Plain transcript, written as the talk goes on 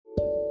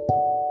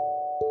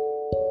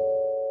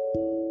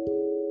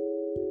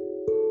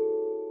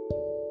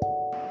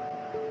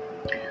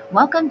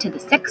Welcome to the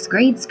 6th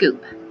Grade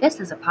Scoop. This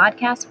is a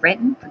podcast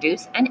written,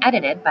 produced, and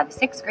edited by the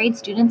 6th grade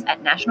students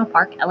at National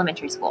Park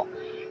Elementary School.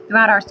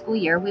 Throughout our school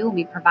year, we will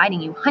be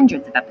providing you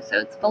hundreds of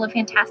episodes full of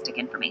fantastic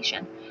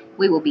information.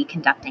 We will be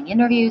conducting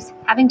interviews,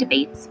 having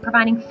debates,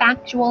 providing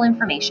factual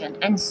information,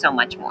 and so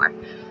much more.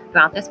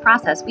 Throughout this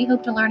process, we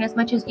hope to learn as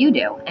much as you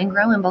do and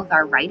grow in both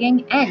our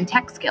writing and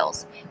tech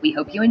skills. We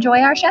hope you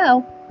enjoy our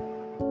show.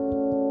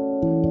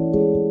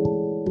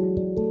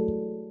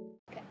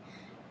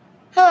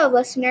 Hello,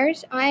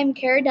 listeners. I'm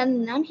Cara Dunn,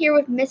 and I'm here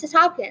with Mrs.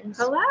 Hopkins.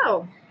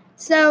 Hello.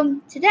 So,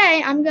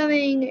 today I'm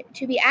going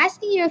to be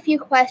asking you a few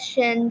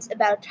questions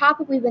about a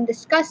topic we've been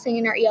discussing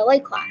in our ELA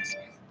class,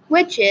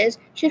 which is,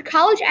 should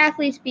college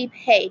athletes be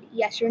paid,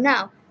 yes or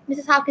no?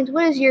 Mrs. Hopkins,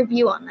 what is your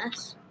view on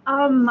this?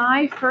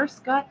 My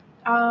first gut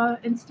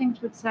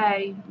instinct would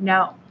say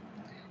no.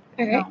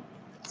 All right. No.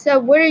 So,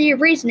 what are your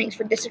reasonings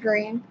for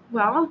disagreeing?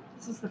 Well,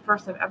 this is the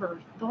first I've ever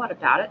thought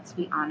about it, to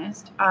be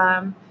honest.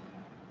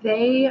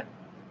 They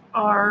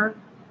are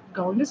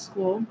going to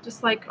school,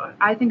 just like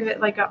I think of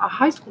it like a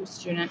high school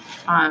student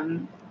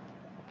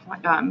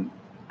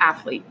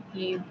athlete.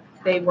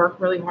 They work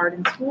really hard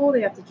in school.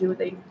 They have to do what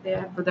they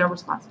have for their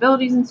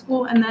responsibilities in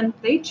school, and then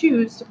they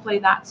choose to play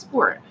that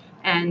sport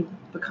and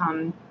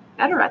become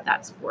better at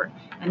that sport.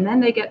 And then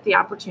they get the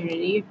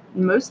opportunity.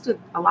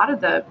 A lot of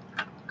the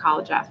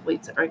college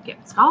athletes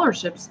get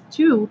scholarships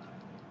to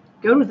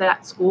go to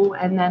that school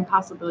and then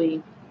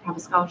possibly have a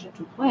scholarship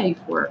to play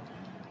for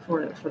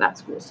that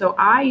school. So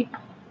I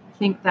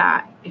think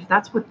that if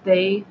that's what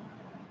they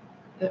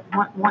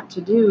want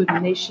to do,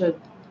 then they should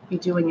be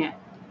doing it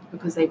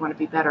because they want to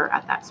be better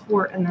at that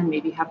sport, and then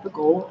maybe have the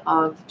goal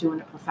of doing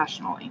it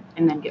professionally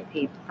and then get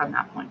paid from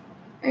that point.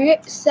 All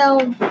right.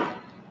 So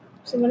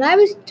when I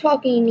was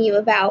talking to you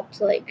about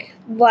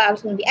what I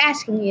was going to be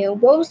asking you,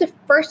 what was the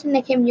first thing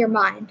that came to your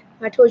mind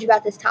when I told you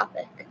about this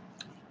topic?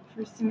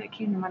 First thing that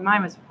came to my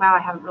mind was, wow, I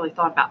haven't really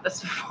thought about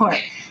this before.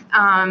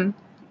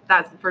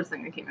 That's the first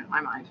thing that came into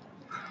my mind.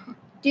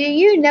 Do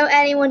you know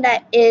anyone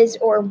that is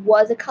or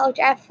was a college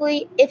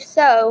athlete? If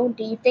so,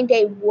 do you think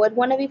they would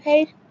want to be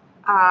paid?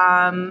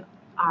 Let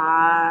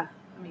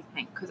me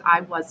think, because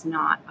I was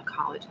not a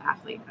college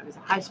athlete. I was a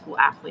high school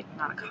athlete,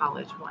 not a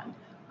college one.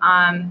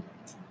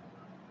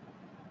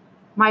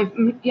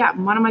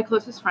 One of my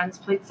closest friends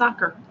played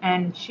soccer,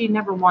 and she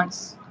never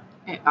once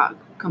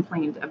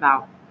complained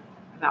about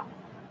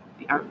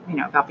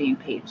being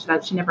paid.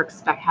 That she never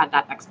had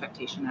that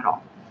expectation at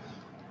all.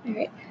 All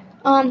right.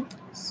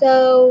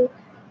 So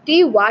do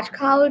you watch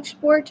college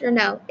sports or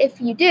no?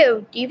 If you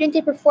do you think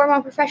they perform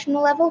on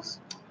professional levels?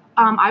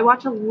 I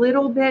watch a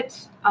little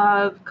bit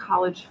of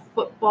college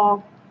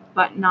football,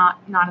 but not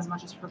as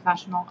much as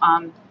professional.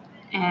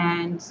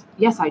 And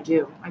yes, I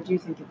do. I do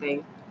think that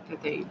they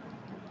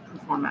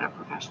perform at a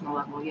professional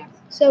level. Yes.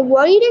 So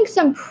what do you think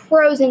some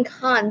pros and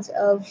cons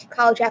of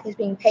college athletes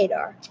being paid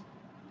are?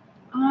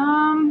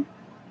 A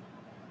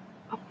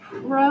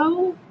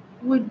pro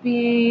would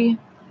be.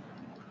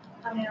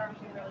 I'm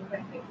interrupting really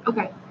quickly.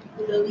 Okay.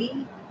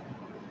 Lily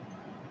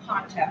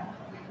Ponto.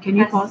 Can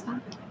you pause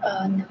that?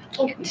 No, I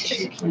can't.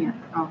 She can't.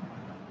 Oh.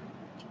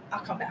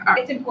 I'll come back. All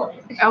right. It's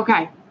important.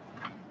 Okay.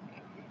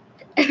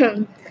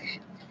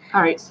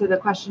 All right. So the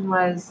question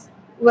was,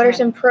 what are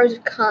some pros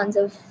and cons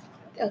of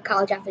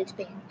college athletes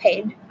being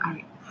paid? All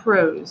right.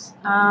 Pros.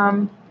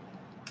 I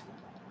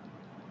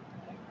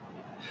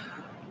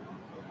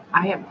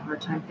have a hard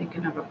time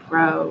thinking of a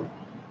pro.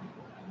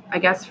 I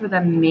guess for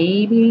them,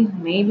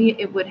 maybe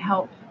it would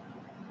help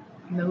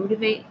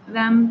motivate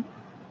them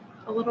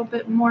a little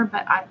bit more,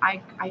 but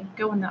I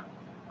go in the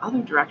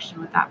other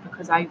direction with that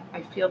because I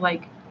feel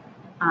like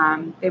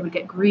they would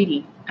get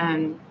greedy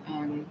and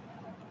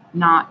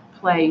not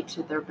play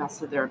to their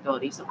best of their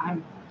ability. So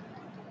I'm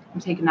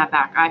taking that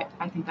back.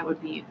 I think that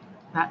would be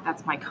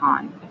that's my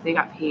con. If they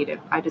got paid,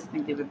 I just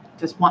think they would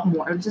just want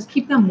more. It would just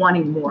keep them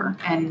wanting more,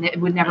 and it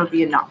would never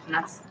be enough. And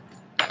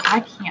I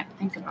can't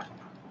think of a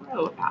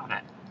pro about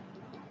it.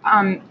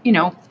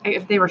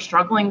 If they were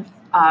struggling,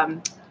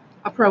 a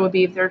pro would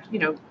be if they're,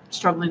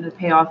 struggling to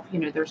pay off,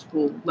 their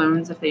school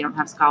loans. If they don't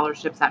have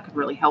scholarships, that could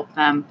really help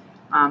them.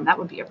 That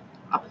would be a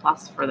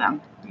plus for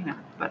them,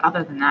 But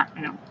other than that,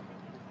 I don't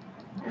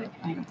find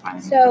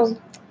anything. So,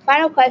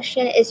 final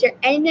question: is there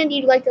anything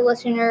you'd like the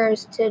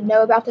listeners to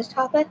know about this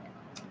topic?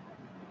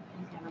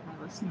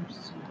 My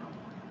listeners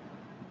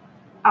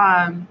to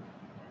know.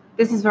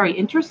 This is very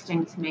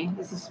interesting to me.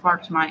 This has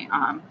sparked my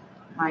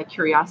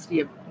curiosity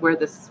of where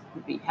this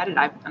would be headed.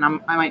 I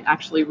might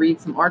actually read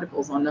some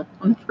articles on the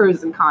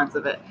pros and cons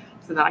of it,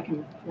 so that I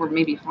can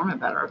form a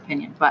better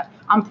opinion. But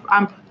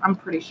I'm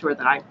pretty sure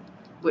that I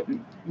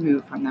wouldn't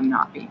move from them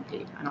not being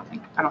paid. I don't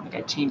think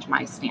I'd change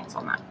my stance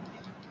on that.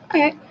 All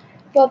right.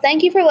 Well,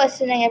 thank you for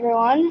listening,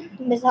 everyone.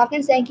 Ms.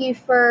 Hopkins, thank you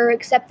for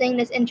accepting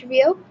this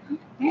interview,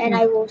 and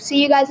I will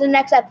see you guys in the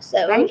next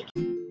episode. Thank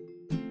you.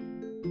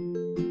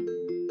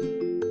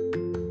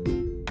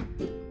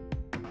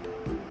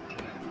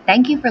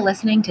 Thank you for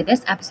listening to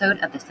this episode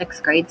of the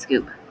 6th Grade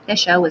Scoop. This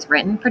show was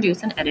written,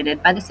 produced, and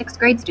edited by the 6th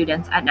grade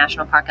students at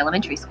National Park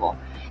Elementary School.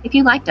 If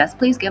you liked us,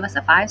 please give us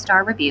a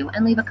 5-star review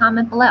and leave a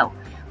comment below.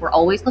 We're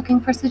always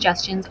looking for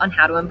suggestions on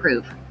how to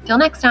improve. Till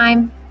next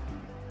time!